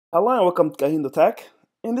Hello and welcome to KahindoTech.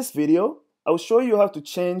 In this video, I will show you how to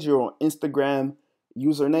change your Instagram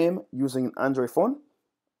username using an Android phone.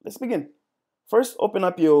 Let's begin. First, open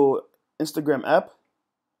up your Instagram app.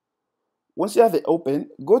 Once you have it open,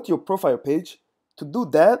 go to your profile page. To do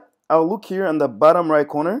that, I'll look here on the bottom right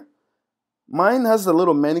corner. Mine has a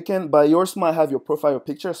little mannequin, but yours might have your profile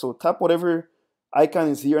picture. So tap whatever icon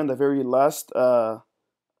is here in the very last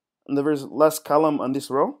column on this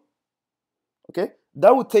row. Okay,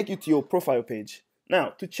 that will take you to your profile page. Now,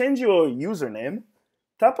 to change your username,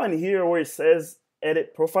 tap on here where it says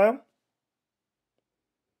edit profile.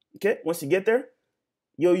 Okay, once you get there,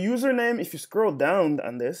 your username, if you scroll down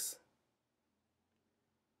on this,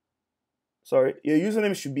 your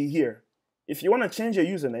username should be here. If you want to change your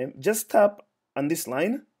username, just tap on this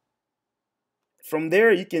line. From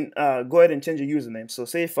there, you can go ahead and change your username. So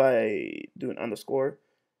say if I do an underscore,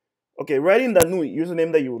 okay, write in the new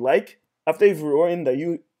username that you would like. After you have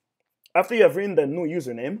written the new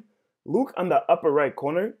username, look on the upper right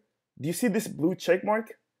corner. Do you see this blue check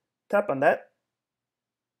mark? Tap on that,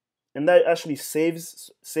 and that actually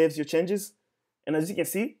saves your changes. And as you can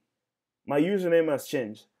see, my username has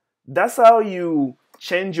changed. That's how you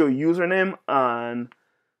change your username on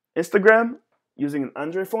Instagram using an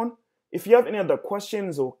Android phone. If you have any other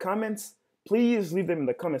questions or comments, please leave them in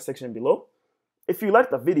the comment section below. If you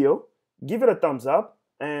liked the video, give it a thumbs up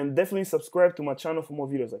and definitely subscribe to my channel for more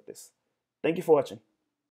videos like this. Thank you for watching.